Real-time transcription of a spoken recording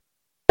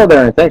Hello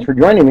there, and thanks for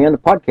joining me on the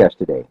podcast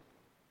today.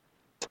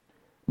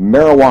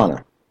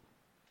 Marijuana.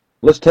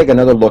 Let's take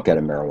another look at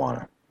a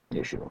marijuana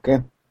issue, okay?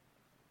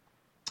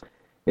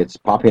 It's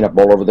popping up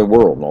all over the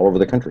world and all over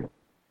the country.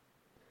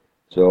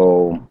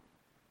 So,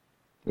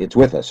 it's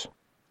with us.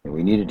 And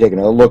we need to take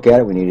another look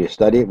at it, we need to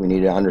study it, we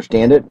need to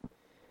understand it,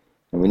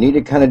 and we need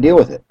to kind of deal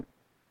with it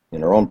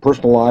in our own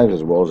personal lives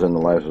as well as in the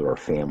lives of our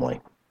family.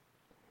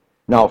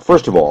 Now,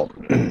 first of all,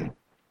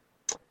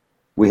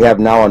 we have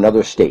now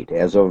another state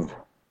as of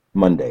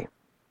Monday,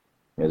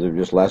 as of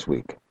just last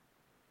week.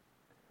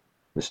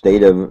 The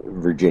state of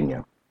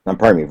Vermont.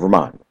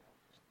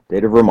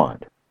 State of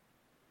Vermont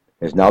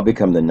has now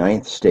become the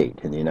 9th state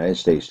in the United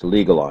States to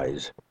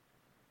legalize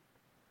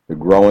the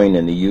growing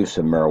and the use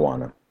of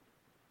marijuana.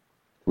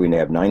 We now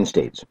have 9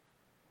 states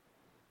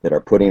that are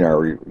putting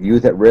our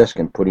youth at risk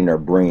and putting our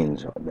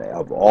brains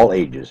of all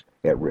ages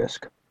at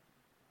risk.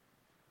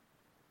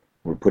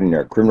 We're putting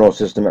our criminal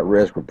system at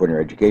risk, we're putting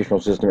our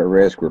educational system at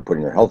risk, we're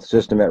putting our health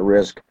system at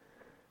risk,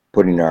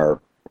 putting our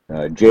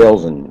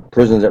jails and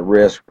prisons at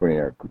risk, putting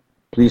our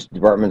police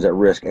departments at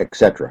risk,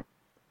 etc.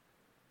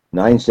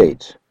 9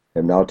 states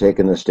have now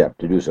taken the step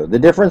to do so. The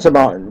difference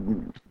about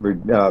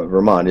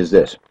Vermont is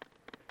this.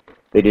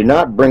 They did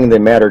not bring the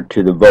matter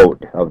to the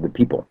vote of the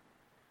people.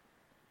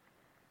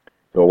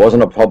 So it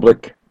wasn't a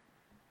public,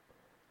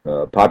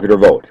 popular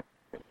vote.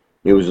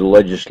 It was the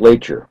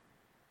legislature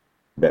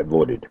that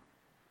voted.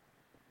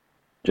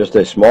 Just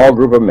a small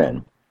group of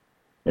men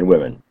and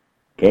women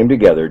came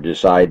together to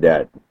decide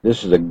that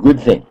this is a good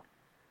thing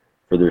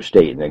for their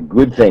state and a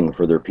good thing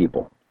for their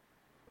people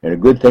and a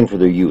good thing for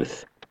their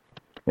youth.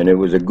 And it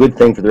was a good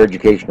thing for their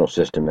educational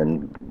system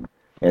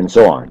and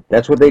so on.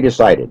 That's what they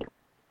decided.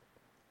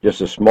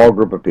 Just a small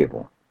group of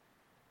people.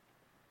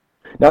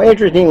 Now,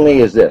 interestingly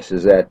is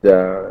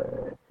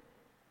that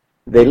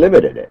they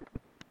limited it,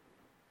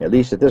 at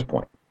least at this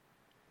point,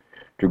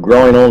 to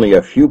growing only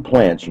a few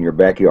plants in your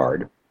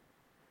backyard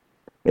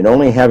and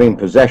only having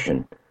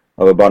possession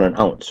of about an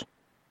ounce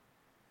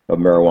of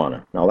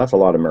marijuana. Now, that's a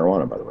lot of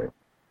marijuana, by the way.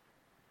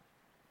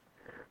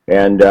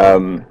 And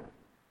so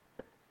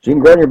you can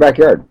grow in your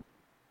backyard.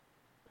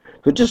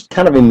 So just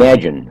kind of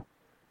imagine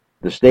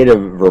the state of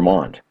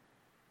Vermont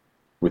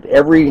with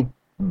every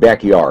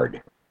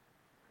backyard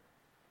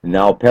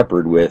now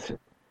peppered with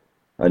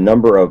a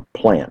number of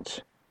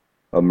plants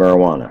of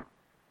marijuana.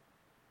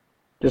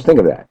 Just think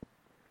of that.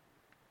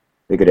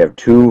 They could have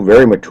 2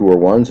 very mature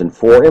ones and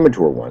 4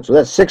 immature ones. So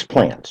that's 6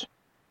 plants.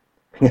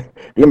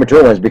 The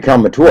immature ones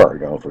become mature,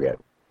 don't forget.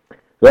 So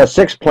that's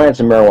 6 plants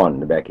of marijuana in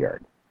the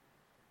backyard.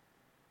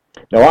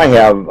 Now I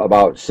have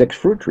about 6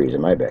 fruit trees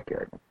in my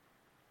backyard.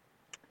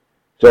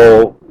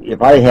 So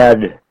if I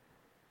had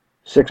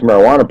 6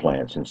 marijuana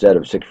plants instead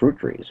of 6 fruit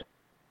trees,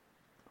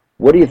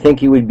 what do you think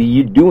he would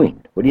be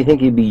doing? What do you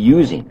think he'd be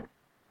using?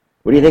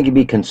 What do you think he'd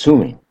be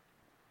consuming?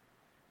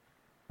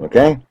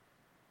 Okay?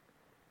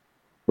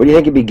 What do you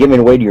think he'd be giving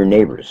away to your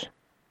neighbors?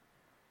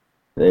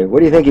 What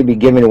do you think he'd be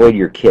giving away to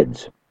your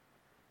kids?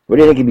 What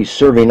do you think he'd be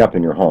serving up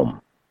in your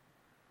home?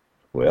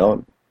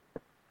 Well,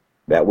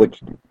 that which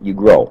you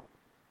grow.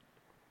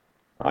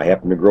 I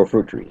happen to grow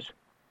fruit trees,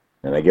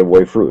 and I give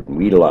away fruit, and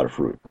we eat a lot of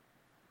fruit.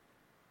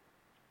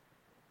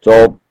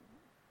 So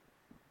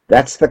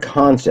that's the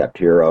concept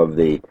here of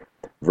the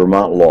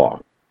Vermont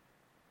law.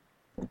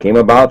 It came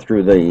about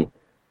through the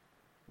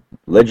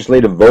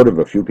legislative vote of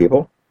a few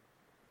people.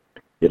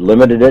 It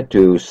limited it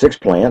to 6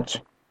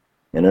 plants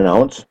in an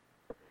ounce,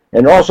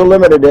 and also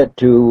limited it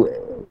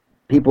to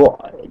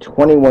people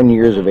 21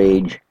 years of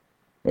age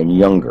and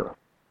younger.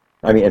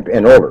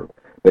 And older,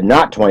 but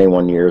not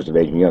 21 years of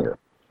age and younger.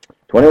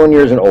 21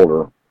 years and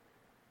older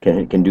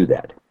can do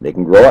that. They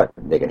can grow it,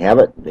 they can have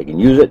it, they can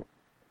use it,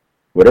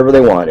 whatever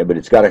they want, but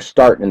it's got to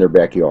start in their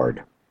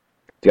backyard.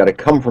 It's got to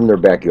come from their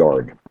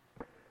backyard.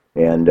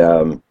 And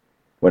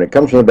when it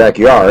comes from the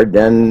backyard,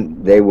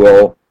 then they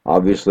will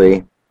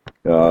obviously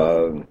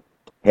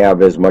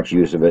have as much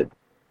use of it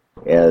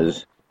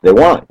as they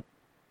want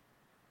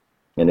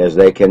and as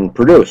they can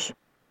produce.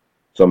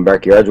 Some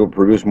backyards will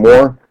produce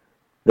more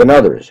than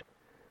others.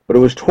 But it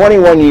was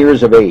 21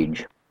 years of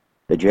age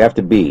that you have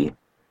to be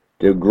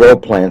to grow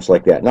plants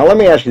like that. Now let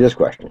me ask you this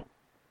question.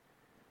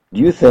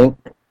 Do you think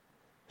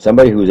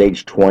somebody who's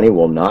age 20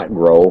 will not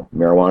grow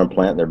marijuana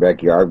plant in their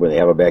backyard when they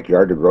have a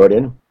backyard to grow it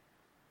in?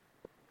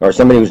 Or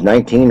somebody who's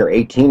 19 or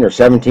 18 or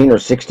 17 or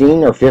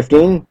 16 or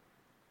 15?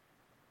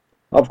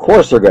 Of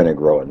course they're going to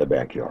grow it in the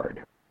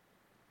backyard.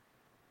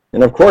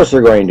 And of course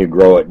they're going to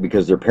grow it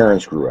because their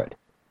parents grew it.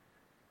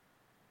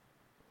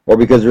 Or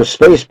because there's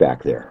space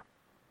back there.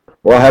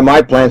 Or I have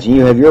my plants and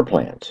you have your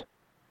plants.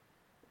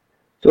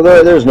 So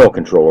there's no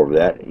control over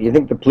that. You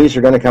think the police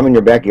are going to come in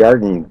your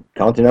backyard and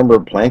count the number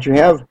of plants you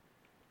have?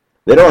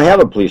 They don't have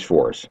a police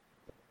force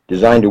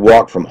designed to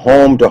walk from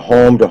home to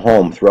home to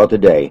home throughout the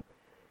day,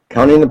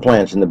 counting the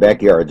plants in the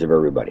backyards of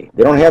everybody.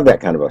 They don't have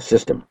that kind of a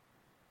system.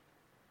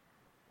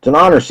 It's an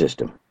honor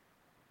system.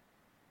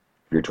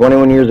 If you're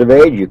 21 years of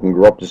age, you can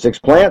grow up to 6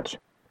 plants,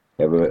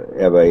 have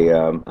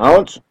a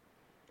ounce,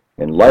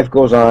 and life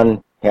goes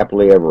on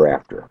happily ever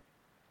after.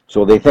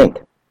 So they think.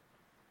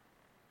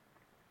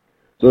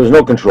 So there's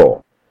no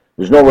control.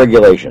 There's no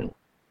regulation.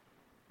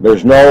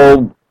 There's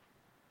no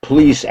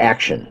police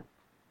action.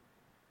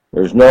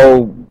 There's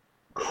no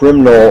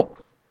criminal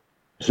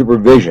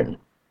supervision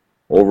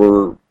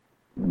over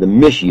the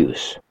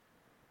misuse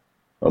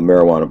of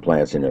marijuana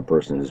plants in a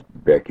person's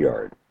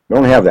backyard.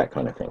 Don't have that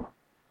kind of thing.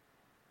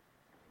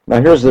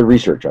 Now here's the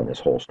research on this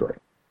whole story.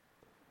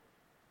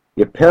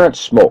 If parents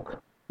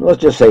smoke,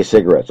 let's just say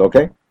cigarettes,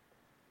 okay?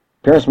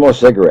 Parents smoke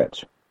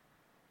cigarettes.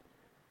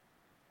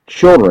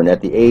 Children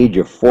at the age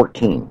of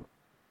 14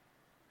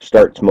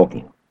 start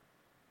smoking.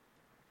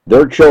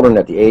 Their children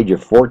at the age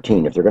of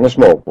 14, if they're going to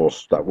smoke,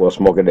 will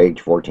smoke at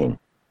age 14.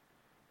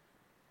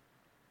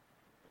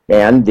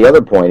 And the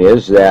other point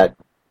is that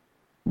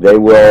they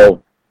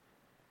will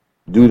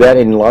do that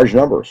in large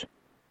numbers.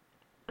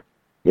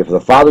 If the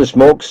father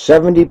smokes,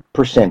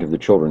 70% of the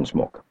children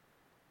smoke.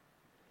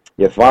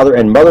 If father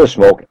and mother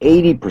smoke,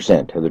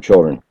 80% of the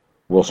children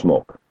will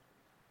smoke.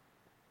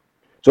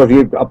 So if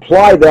you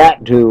apply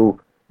that to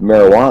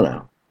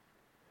marijuana,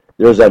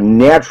 there's a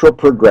natural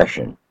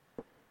progression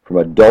from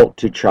adult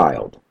to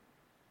child.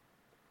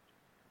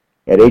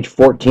 At age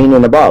 14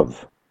 and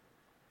above,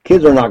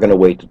 kids are not going to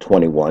wait to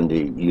 21 to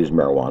use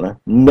marijuana.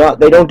 No,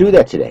 they don't do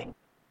that today.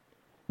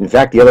 In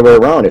fact, the other way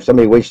around, if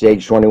somebody waits to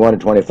age 21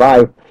 and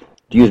 25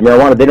 to use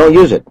marijuana, they don't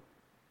use it.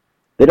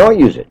 They don't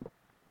use it.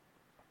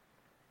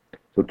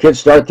 So kids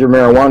start their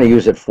marijuana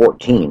use at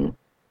 14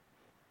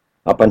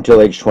 up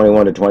until age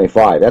 21 to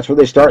 25. That's where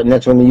they start, and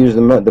that's when they use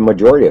the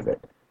majority of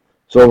it.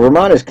 So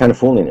Vermont is kind of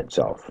fooling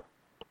itself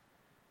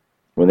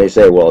when they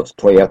say, well,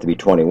 you have to be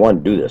 21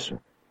 to do this.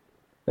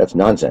 That's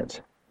nonsense.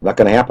 Not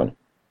going to happen.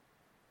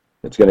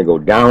 It's going to go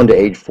down to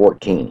age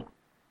 14.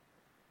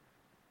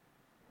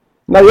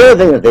 Now, the other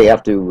thing that they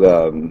have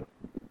to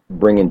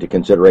bring into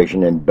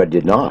consideration, but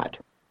did not,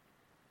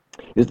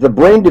 is the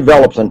brain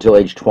develops until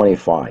age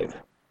 25.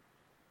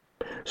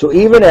 So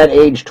even at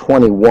age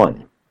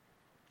 21,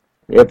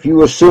 if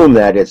you assume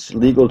that it's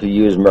legal to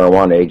use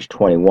marijuana at age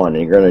 21,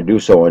 and you're going to do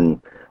so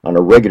on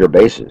a regular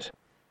basis,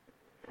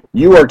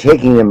 you are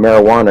taking a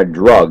marijuana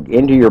drug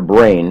into your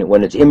brain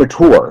when it's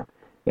immature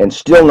and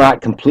still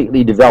not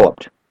completely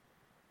developed.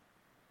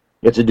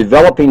 It's a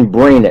developing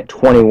brain at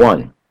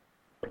 21.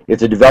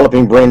 It's a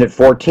developing brain at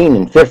 14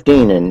 and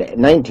 15 and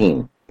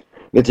 19.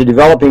 It's a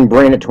developing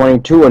brain at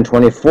 22 and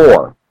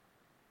 24.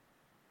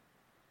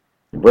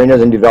 The brain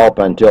doesn't develop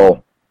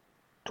until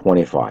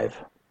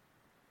 25.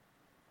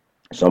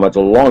 Some it's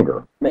a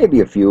longer.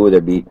 Maybe a few,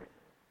 there'd be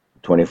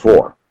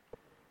 24.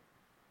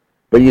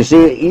 But you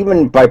see,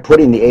 even by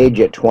putting the age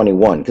at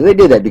 21, because they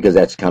did that because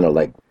that's kind of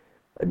like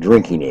a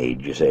drinking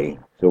age, you see.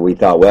 So we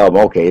thought, well,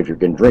 okay, if you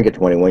can drink at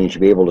 21, you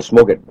should be able to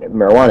smoke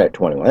marijuana at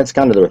 21. That's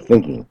kind of their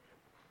thinking.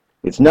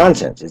 It's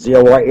nonsense. It's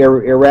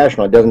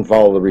irrational. It doesn't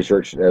follow the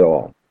research at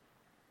all.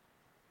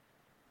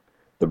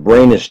 The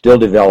brain is still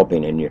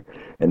developing,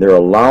 and they're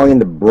allowing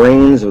the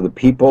brains of the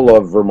people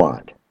of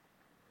Vermont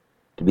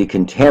to be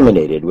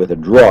contaminated with a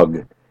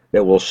drug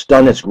that will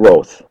stun its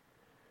growth.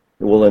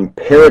 It will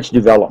impair its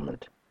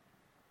development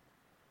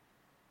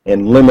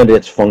and limit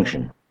its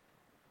function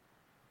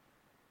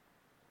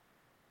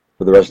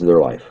for the rest of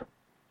their life.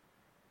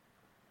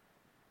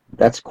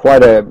 That's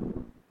quite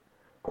an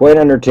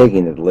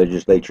undertaking that the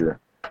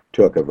legislature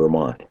took of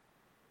Vermont.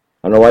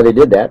 I don't know why they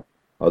did that,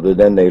 other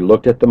than they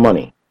looked at the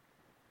money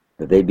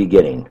that they'd be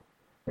getting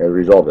as a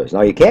result of this.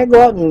 Now, you can't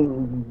go out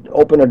and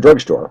open a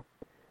drugstore,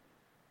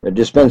 a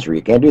dispensary.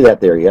 You can't do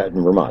that there yet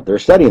in Vermont. They're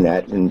studying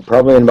that, and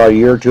probably in about a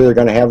year or two they're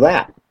going to have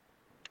that.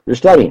 They're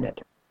studying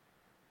it.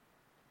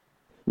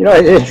 You know,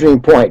 an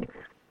interesting point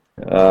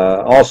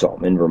also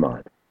in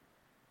Vermont.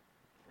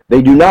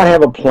 They do not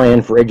have a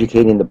plan for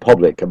educating the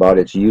public about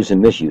its use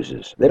and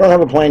misuses. They don't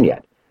have a plan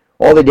yet.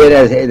 All they did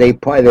is they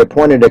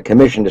appointed a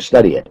commission to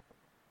study it.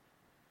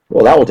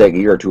 Well, that will take a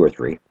year or two or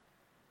three.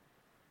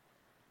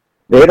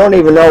 They don't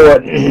even know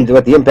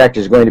what the impact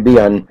is going to be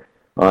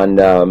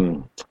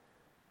on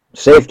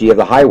safety of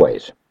the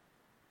highways.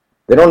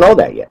 They don't know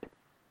that yet.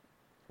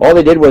 All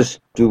they did was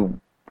to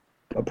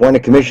appoint a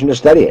commission to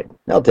study it.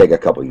 That'll take a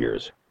couple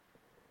years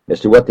as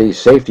to what the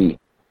safety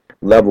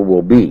level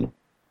will be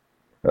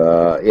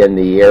in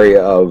the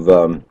area of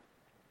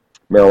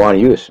marijuana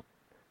use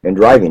and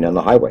driving on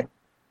the highway.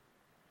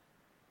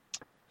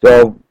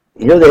 So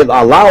here they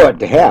allow it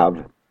to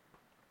have,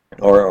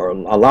 or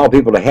allow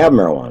people to have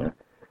marijuana,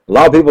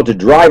 allow people to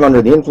drive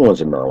under the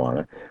influence of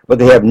marijuana, but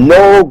they have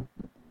no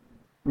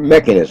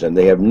mechanism,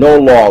 they have no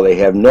law, they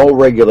have no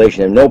regulation,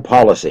 they have no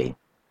policy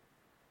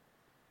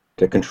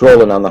to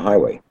control it on the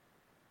highway.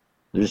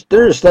 They're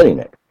just studying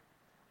it.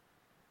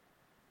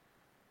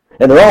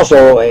 And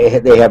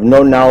they have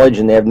no knowledge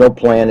and they have no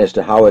plan as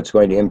to how it's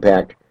going to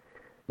impact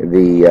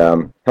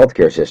the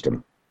healthcare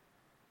system.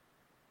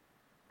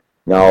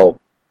 Now,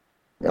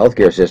 the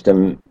healthcare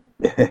system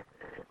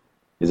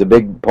is a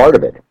big part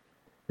of it.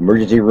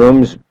 Emergency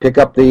rooms pick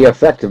up the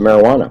effect of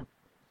marijuana.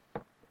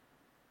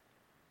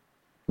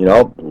 You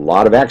know, a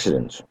lot of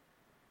accidents,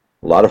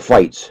 a lot of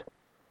fights,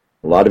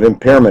 a lot of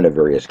impairment of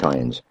various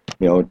kinds,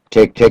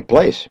 take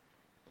place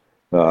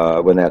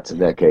when that's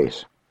that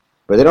case.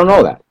 But they don't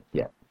know that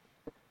yet.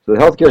 So the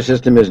healthcare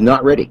system is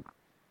not ready.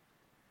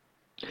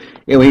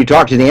 And when you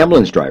talk to the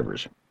ambulance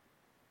drivers,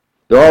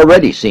 they're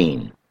already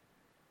seeing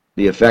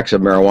the effects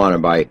of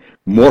marijuana by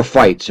more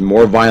fights and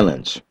more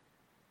violence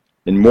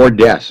and more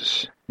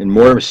deaths and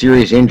more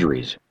serious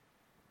injuries.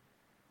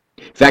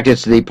 In fact,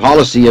 it's the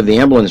policy of the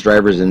ambulance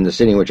drivers in the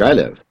city in which I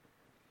live,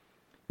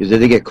 is that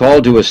they get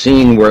called to a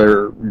scene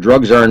where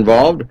drugs are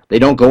involved, they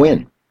don't go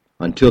in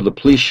until the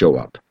police show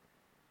up.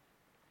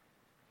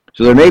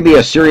 So there may be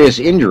a serious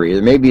injury,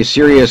 there may be a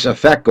serious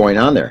effect going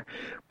on there,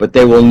 but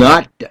they will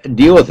not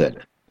deal with it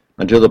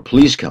until the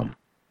police come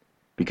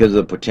because of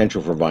the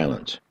potential for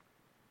violence.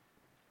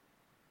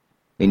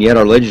 And yet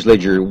our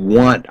legislature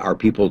want our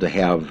people to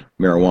have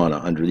marijuana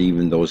under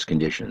even those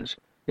conditions.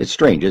 It's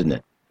strange, isn't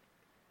it?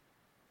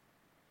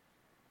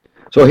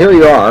 So here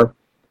you are,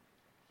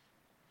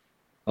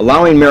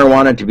 allowing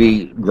marijuana to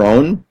be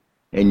grown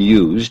and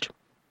used,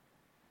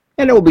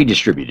 and it will be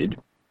distributed.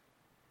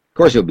 Of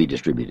course it will be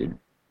distributed.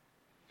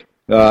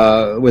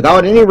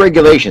 Without any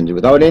regulations,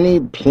 without any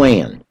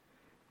plan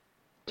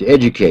to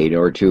educate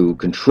or to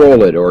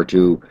control it or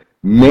to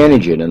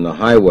manage it in the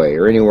highway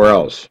or anywhere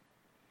else.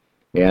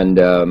 And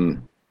the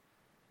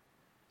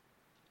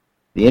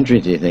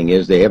interesting thing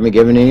is they haven't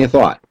given any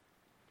thought.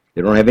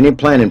 They don't have any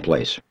plan in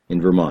place in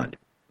Vermont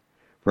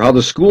for how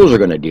the schools are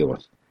going to deal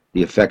with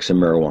the effects of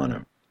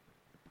marijuana.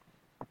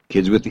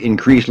 Kids with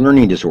increased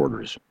learning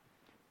disorders,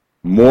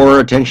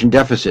 more attention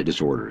deficit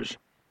disorders,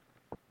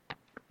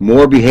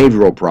 more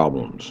behavioral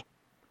problems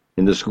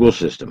in the school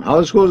system. How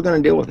are the schools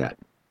going to deal with that?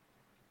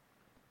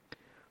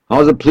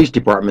 How is the police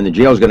department and the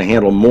jail is going to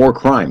handle more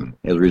crime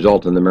as a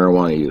result of the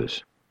marijuana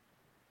use?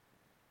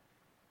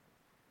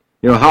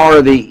 You know, how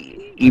are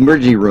the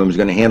emergency rooms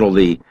going to handle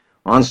the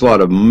onslaught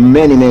of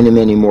many, many,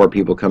 many more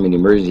people coming to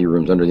emergency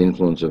rooms under the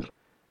influence of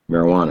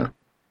marijuana?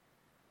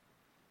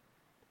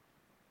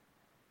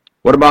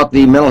 What about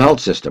the mental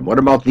health system? What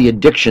about the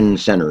addiction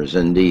centers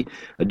and the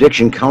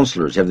addiction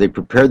counselors? Have they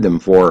prepared them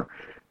for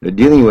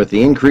dealing with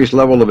the increased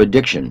level of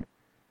addiction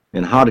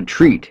and how to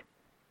treat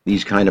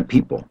these kind of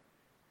people?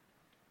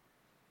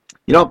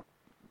 You know,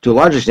 to a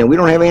large extent, we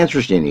don't have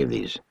answers to any of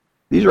these.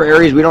 These are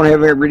areas we don't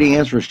have really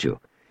answers to.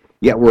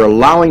 Yet we're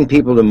allowing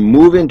people to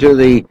move into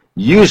the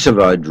use of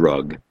a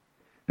drug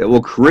that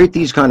will create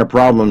these kind of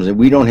problems, and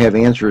we don't have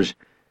answers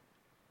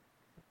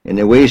and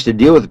the ways to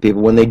deal with the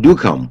people when they do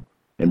come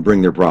and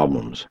bring their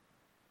problems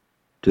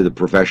to the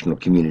professional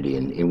community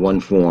in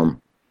one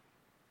form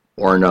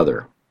or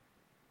another.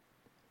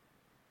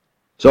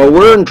 So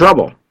we're in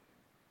trouble.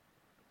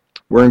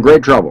 We're in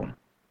great trouble.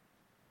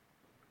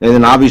 And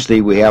then obviously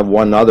we have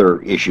one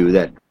other issue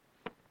that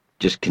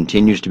just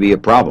continues to be a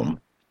problem,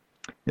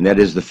 and that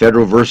is the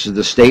federal versus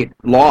the state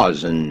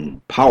laws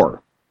and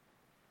power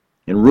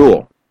and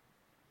rule.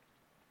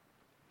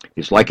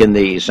 It's like in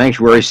the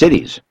sanctuary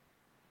cities.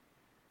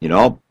 You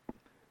know,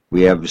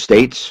 we have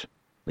states,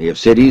 we have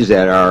cities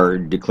that are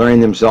declaring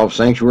themselves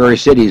sanctuary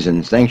cities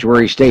and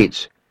sanctuary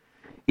states,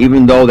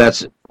 even though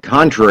that's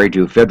contrary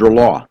to federal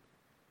law.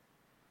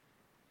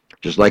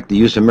 Just like the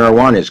use of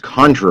marijuana is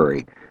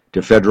contrary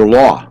to federal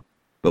law.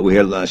 But we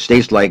have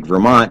states like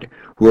Vermont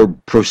who are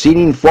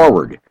proceeding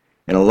forward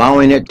and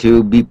allowing it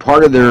to be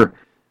part of their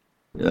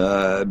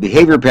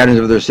behavior patterns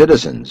of their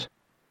citizens,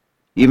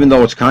 even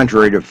though it's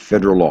contrary to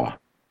federal law.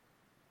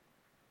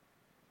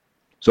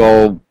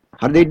 So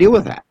how do they deal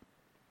with that?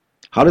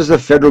 How does the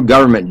federal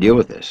government deal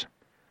with this?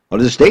 How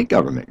does the state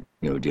government,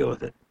 deal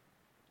with it?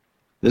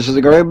 This is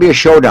going to be a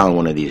showdown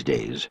one of these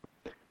days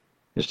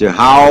as to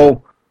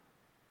how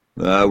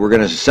we're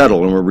going to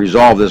settle and we'll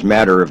resolve this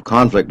matter of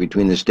conflict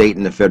between the state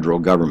and the federal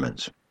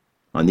governments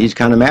on these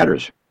kind of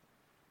matters.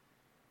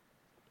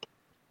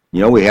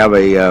 We have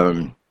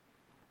a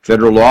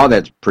federal law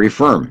that's pretty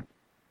firm,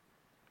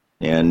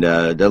 and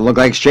it doesn't look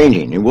like it's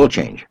changing. It will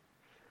change.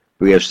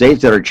 We have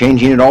states that are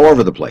changing it all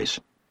over the place.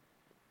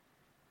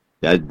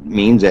 That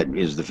means that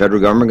is the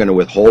federal government going to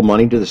withhold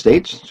money to the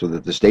states so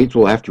that the states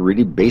will have to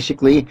really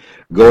basically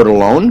go it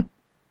alone?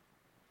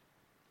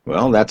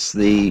 Well, that's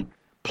the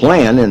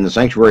plan in the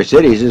sanctuary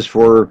cities, is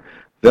for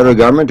federal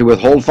government to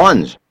withhold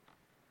funds.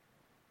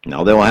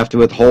 Now they will have to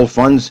withhold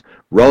funds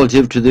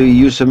relative to the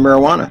use of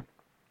marijuana.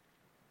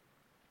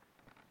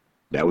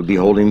 That would be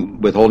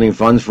withholding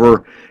funds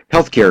for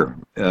healthcare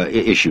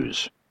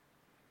issues,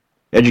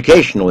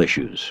 educational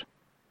issues.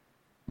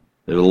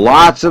 There's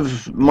lots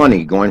of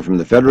money going from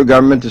the federal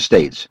government to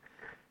states.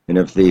 And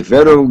if the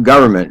federal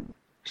government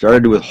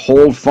started to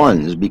withhold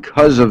funds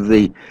because of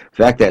the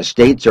fact that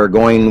states are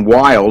going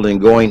wild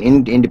and going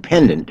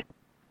independent,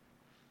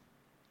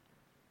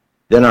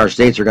 then our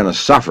states are going to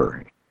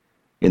suffer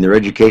in their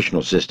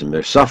educational system.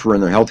 They'll suffer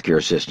in their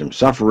healthcare system,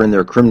 suffer in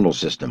their criminal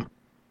system,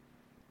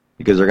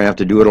 because they're going to have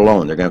to do it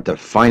alone. They're going to have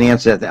to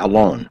finance that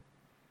alone.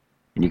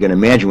 And you can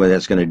imagine what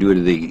that's going to do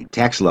to the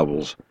tax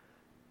levels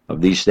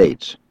of these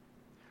states.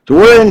 So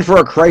we're in for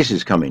a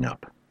crisis coming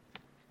up.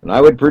 And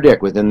I would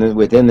predict within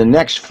the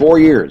next 4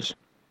 years,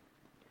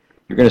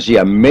 you're going to see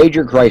a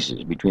major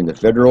crisis between the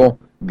federal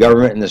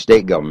government and the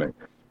state government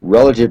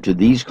relative to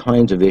these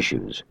kinds of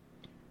issues.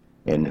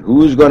 And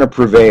who's going to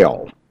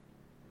prevail?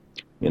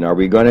 And are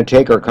we going to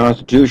take our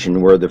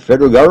Constitution where the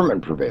federal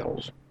government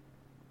prevails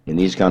in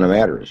these kind of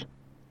matters?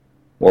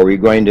 Or are we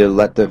going to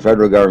let the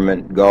federal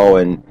government go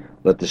and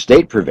let the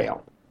state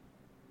prevail?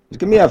 It's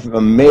going to be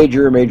a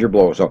major, major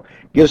blow. So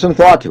give some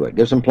thought to it.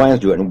 Give some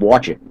plans to it and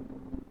watch it.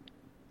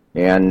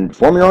 And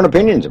form your own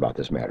opinions about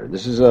this matter.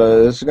 This is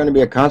going to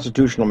be a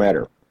constitutional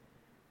matter.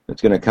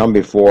 It's going to come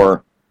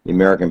before the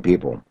American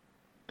people.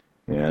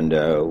 And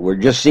we're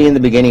just seeing the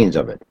beginnings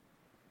of it.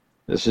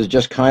 This is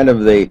just kind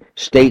of the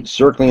states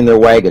circling their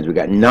wagons. We've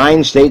got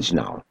 9 states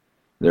now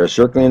that are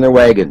circling their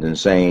wagons and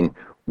saying,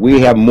 we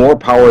have more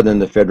power than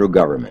the federal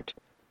government.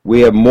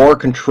 We have more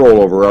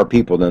control over our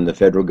people than the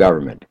federal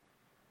government.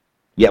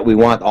 Yet we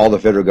want all the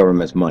federal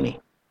government's money.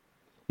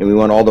 And we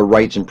want all the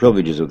rights and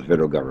privileges of the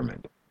federal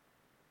government.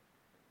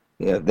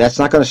 Yeah, that's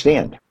not going to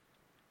stand.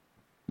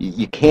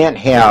 You can't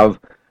have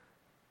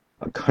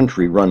a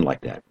country run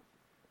like that.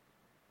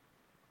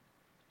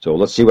 So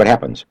let's see what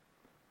happens.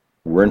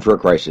 We're in for a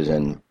crisis,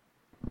 and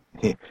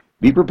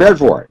be prepared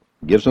for it.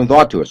 Give some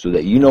thought to it so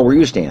that you know where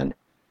you stand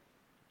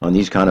on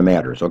these kind of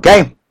matters,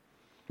 okay?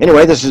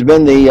 Anyway, this has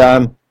been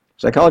the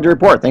Psychology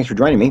Report. Thanks for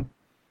joining me.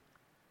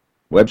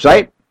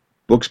 Website,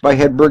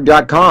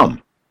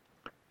 booksbyhedberg.com.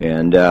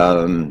 And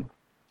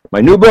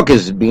my new book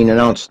is being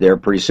announced there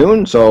pretty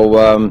soon,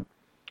 so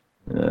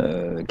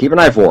keep an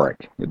eye for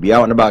it. It'll be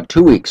out in about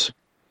 2 weeks.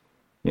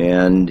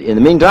 And in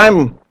the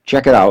meantime,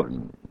 check it out,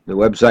 the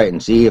website,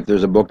 and see if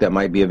there's a book that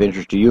might be of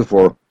interest to you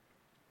for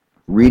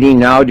reading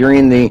now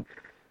during the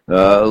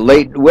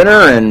late winter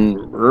and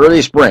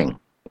early spring.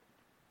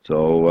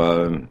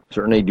 So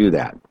certainly do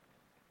that.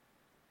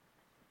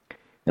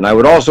 And I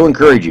would also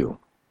encourage you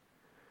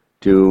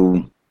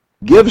to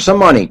give some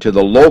money to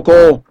the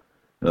local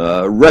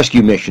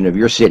rescue mission of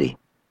your city.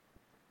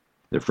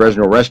 The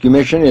Fresno Rescue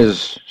Mission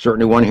is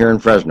certainly one here in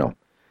Fresno.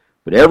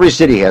 But every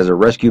city has a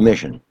rescue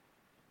mission,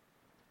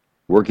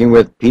 working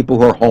with people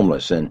who are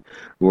homeless and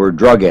who are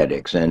drug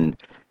addicts and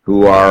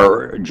who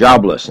are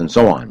jobless and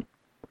so on.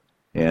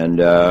 And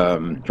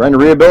trying to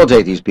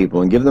rehabilitate these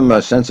people and give them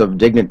a sense of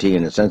dignity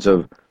and a sense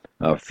of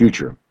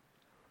future.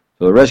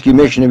 So the rescue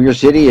mission of your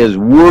city is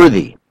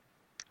worthy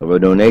of a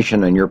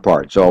donation on your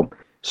part. So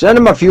send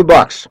them a few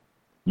bucks.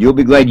 You'll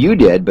be glad you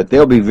did, but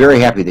they'll be very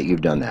happy that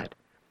you've done that.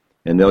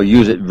 And they'll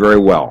use it very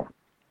well.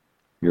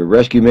 Your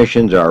rescue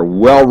missions are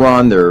well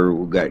run.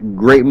 They've got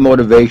great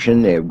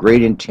motivation. They have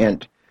great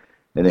intent.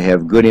 And they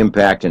have good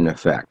impact and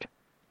effect.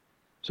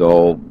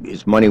 So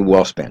it's money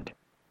well spent.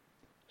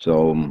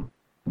 So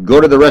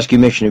go to the rescue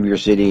mission of your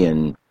city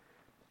and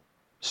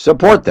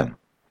support them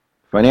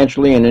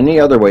financially and any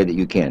other way that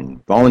you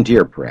can.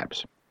 Volunteer,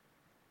 perhaps.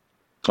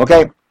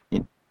 Okay,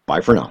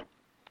 bye for now.